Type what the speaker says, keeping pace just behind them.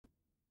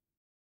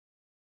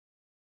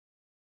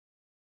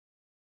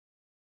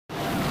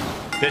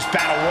This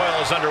battle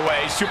royal is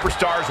underway.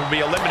 Superstars will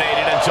be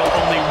eliminated until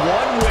only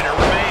one winner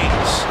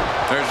remains.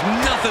 There's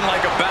nothing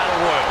like a battle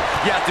royal.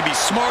 You have to be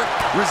smart,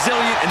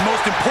 resilient, and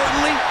most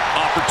importantly,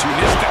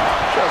 opportunistic.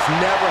 Just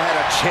never had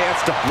a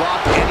chance to block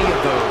any of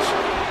those.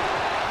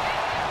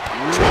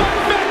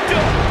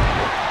 Trifecta!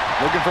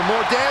 Looking for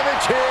more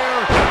damage here.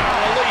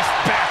 Release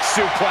back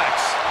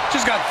suplex.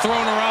 Just got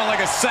thrown around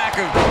like a sack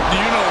of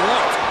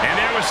you-know-what.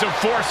 And there was some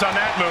force on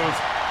that move.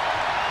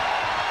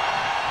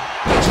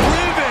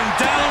 Driven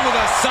down with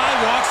a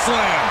sidewalk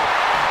slam.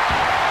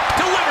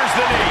 Delivers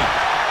the knee.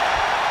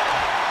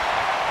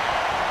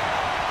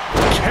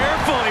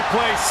 Carefully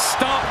placed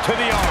stomp to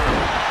the arm.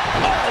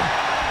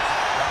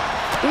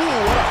 Oh. Ooh,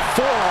 what a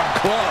forearm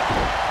club.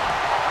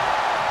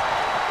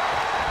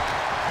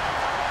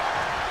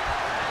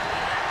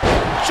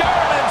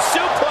 German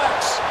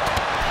suplex.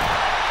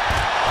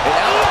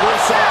 And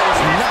outside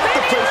is not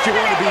the place you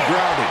want to be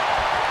grounded.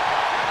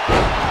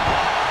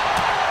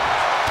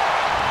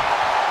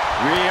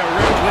 Rhea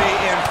Ripley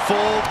in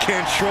full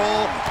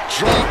control,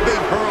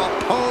 dropping her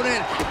opponent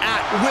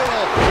at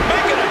will.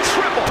 Making a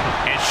triple.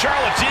 And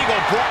Charlotte's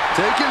Eagle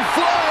taking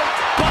flight.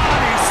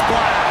 Body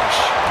splash.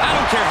 I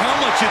don't care how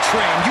much you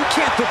train. You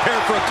can't prepare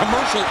for a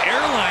commercial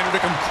airliner to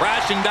come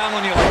crashing down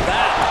on you like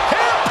that.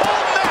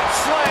 Hairpole mat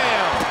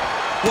slam.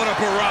 What a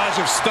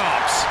barrage of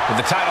stomps. With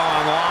the title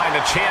on the line,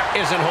 the champ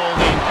isn't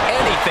holding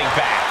anything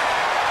back.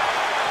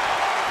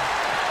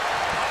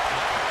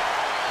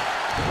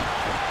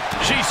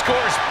 She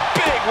scores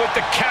big with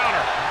the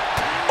counter.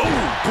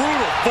 Ooh,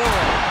 brutal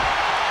forearm.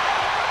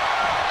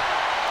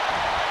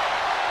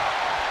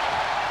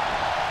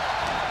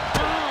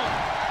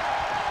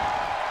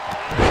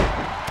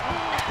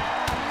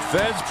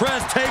 Feds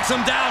press takes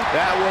him down.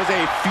 That was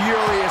a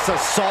furious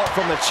assault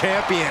from the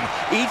champion.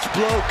 Each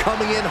blow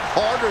coming in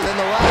harder than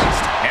the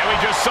last. And we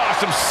just saw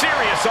some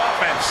serious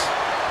offense.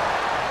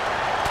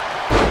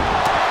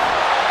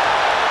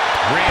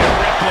 Rhea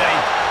Ripley.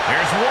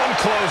 Here's one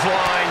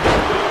clothesline.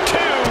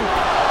 Two.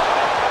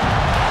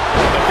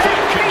 The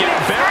fight could get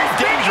very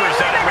dangerous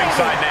out of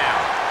ringside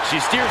now. She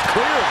steers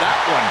clear of that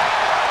one.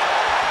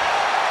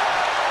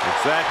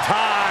 It's that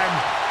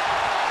time.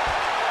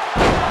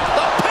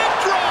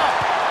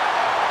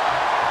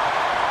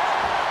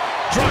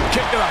 Drop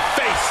kick to the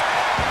face.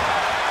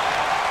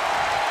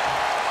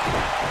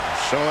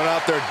 Showing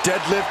out their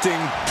deadlifting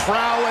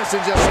prowess and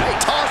just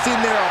tossing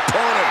their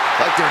opponent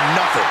like they're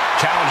nothing.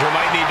 Challenger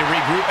might need to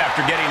regroup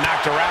after getting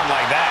knocked around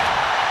like that.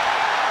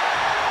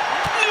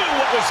 Knew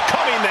what was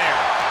coming there.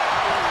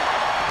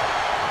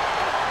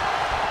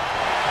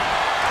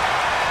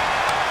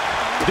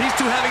 These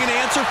two having an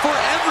answer for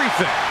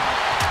everything.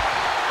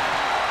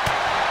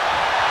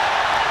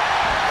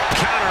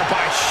 Counter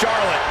by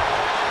Charlotte.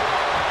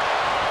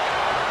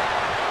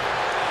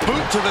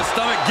 Boot to the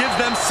stomach gives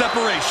them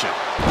separation.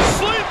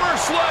 Sleeper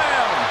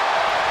slam!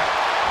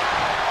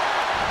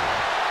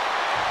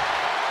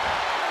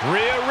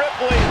 Rhea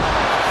Ripley.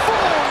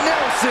 Full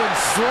Nelson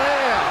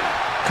slam.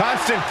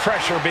 Constant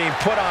pressure being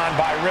put on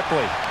by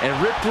Ripley. And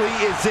Ripley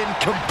is in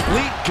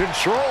complete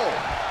control.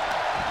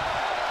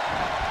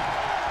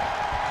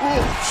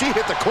 Ooh, she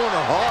hit the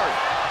corner hard.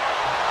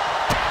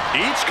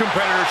 Each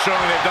competitor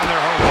showing they've done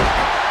their homework.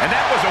 And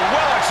that was a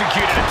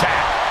well-executed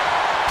attack.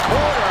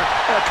 Corner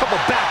and a couple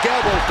back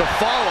elbows to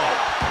follow.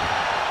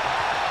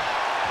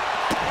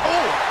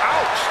 Oh,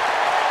 ouch.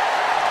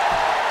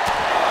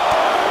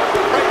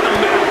 Right in the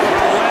middle.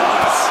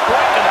 Relentless.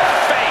 Right in the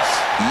face.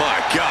 My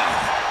God.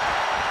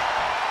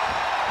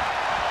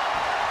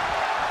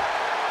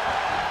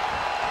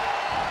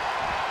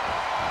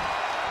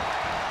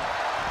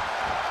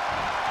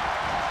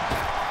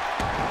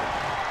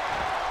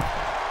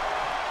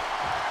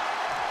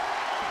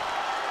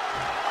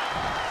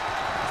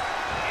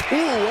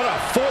 Ooh, what a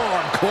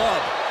forearm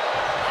club.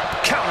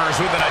 Counters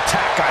with an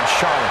attack on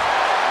Charlotte.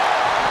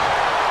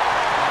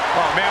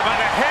 Oh, man, by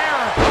the hair.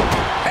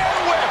 Hair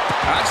whip.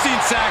 I've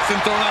seen Saxton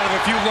thrown out of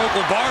a few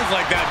local bars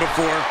like that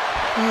before.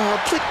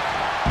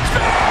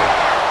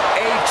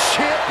 A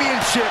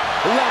championship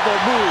level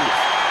move.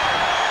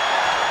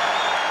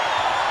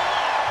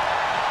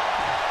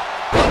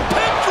 A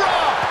pin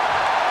drop.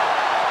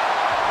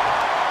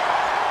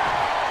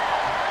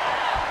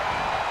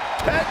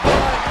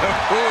 Headbutt.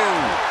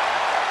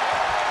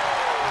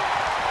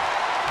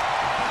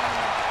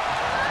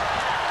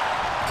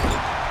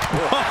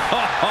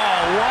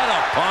 What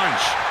a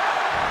punch.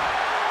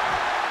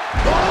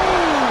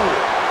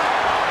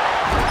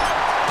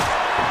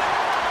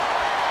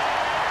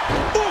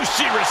 Ooh,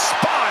 she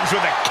responds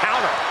with a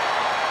counter.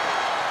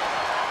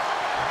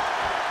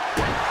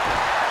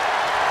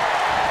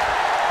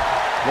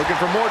 Looking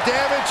for more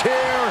damage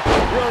here.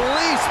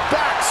 Release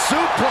back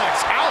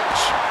suplex.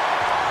 Ouch.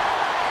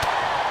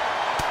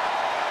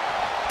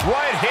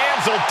 Right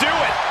hands will do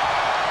it.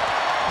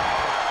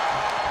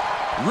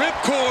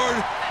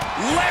 Ripcord.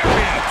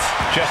 Lariat.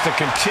 Just a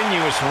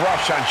continuous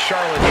rush on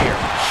Charlotte here.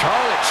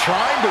 Charlotte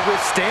trying to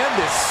withstand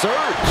this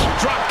surge.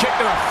 Drop kick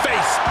to the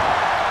face.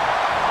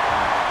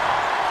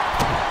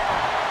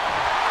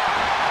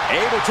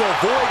 Able to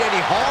avoid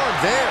any harm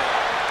there.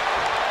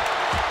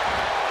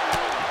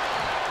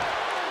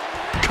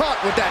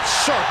 with that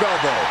sharp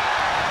elbow.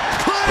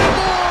 Claymore!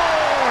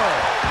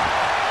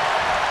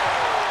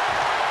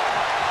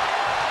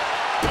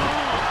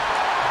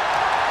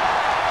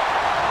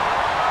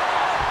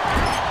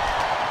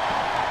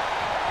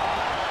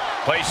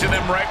 Placing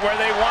them right where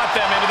they want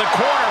them, into the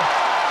corner.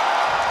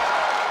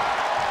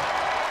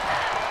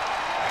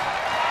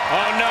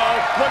 Oh, no.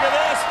 Look at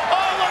this.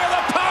 Oh, look at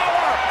the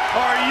power.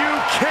 Are you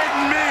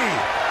kidding me?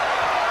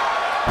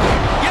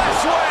 Yes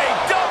way.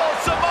 Double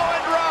Samoan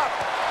drop.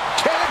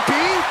 Can it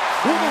be?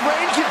 Will the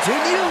reign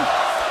continue?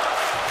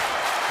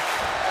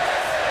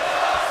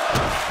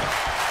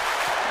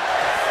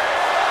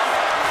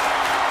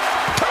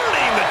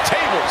 Turning the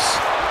tables.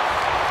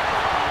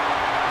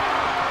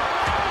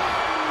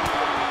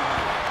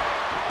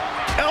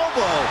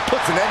 Elbow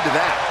puts an end to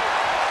that.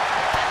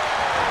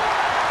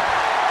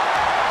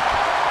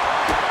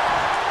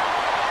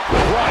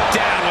 Brought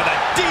down with a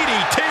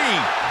DDT.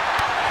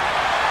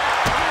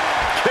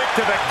 Kick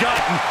to the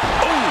gut.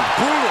 Ooh,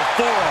 brutal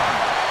forearm.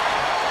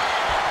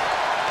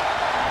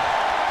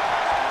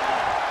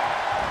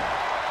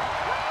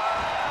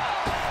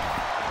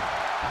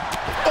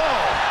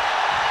 Oh!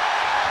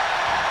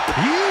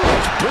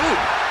 Huge boot.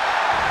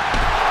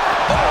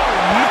 Oh,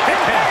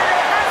 man.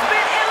 Has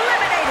been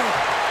eliminated.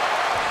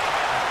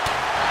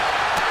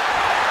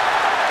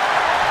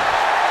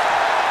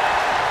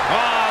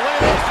 Look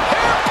at this.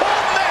 Hair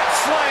pull mat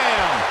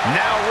slam.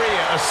 Now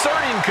Rhea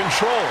asserting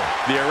control.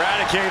 The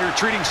Eradicator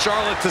treating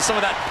Charlotte to some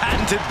of that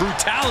patented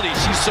brutality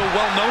she's so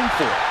well known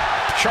for.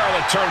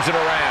 Charlotte turns it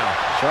around.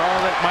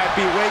 Charlotte might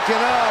be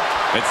waking up.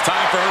 It's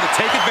time for her to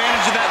take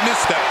advantage of that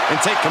misstep and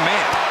take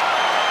command.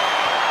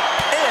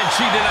 And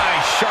she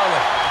denies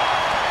Charlotte.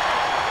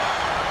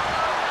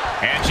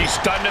 And she's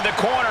stunned in the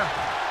corner.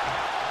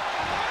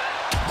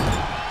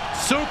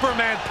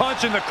 Superman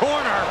punch in the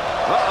corner.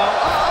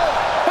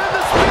 And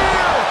the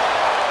spear!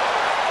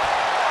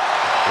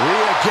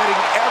 Rhea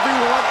getting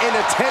everyone in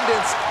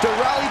attendance to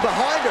rally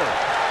behind her.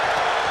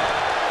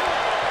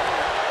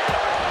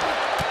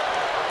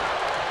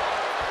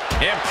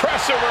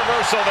 Impressive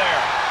reversal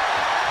there.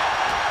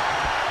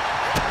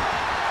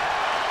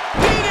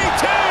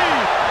 DDT!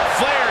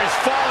 Flair is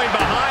falling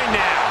behind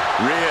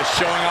now. Rhea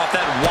showing off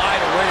that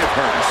wide array of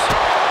hers.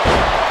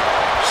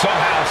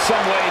 Somehow,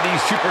 some way,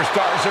 these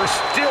superstars are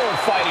still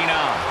fighting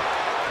on.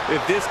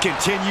 If this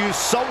continues,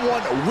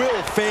 someone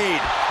will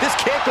fade. This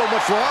can't go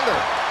much longer.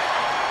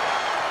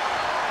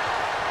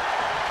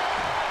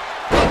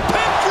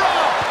 Pin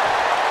drop!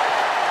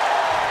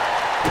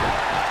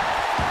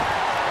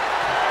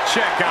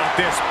 Check out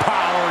this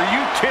power. Are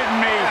you kidding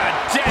me? A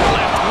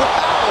deadlift.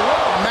 Wow,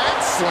 what a mat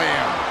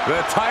slam.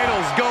 The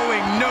title's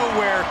going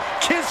nowhere.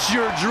 Kiss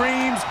your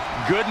dreams.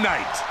 Good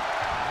night.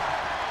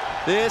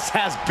 This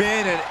has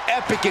been an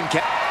epic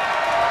encounter.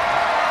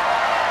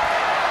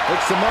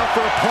 Hooks him up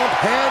for a pump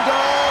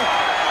handle.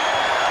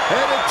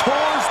 Headed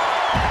towards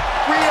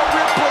Rhea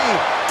Ripley.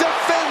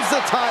 Defends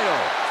the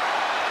title.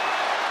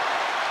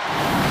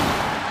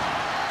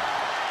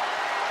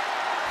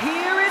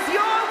 Here is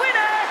your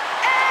winner,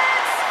 and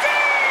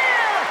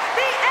still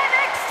the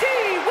NXT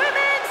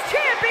Women's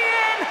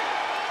Champion,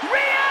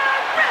 Rhea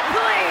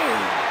Ripley.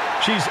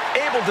 She's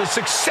able to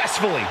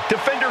successfully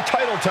defend her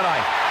title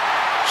tonight.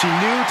 She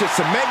knew to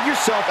cement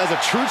yourself as a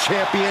true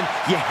champion,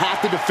 you have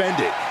to defend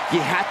it.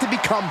 You have to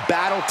become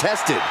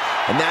battle-tested.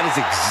 And that is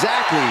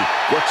exactly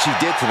what she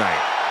did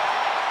tonight.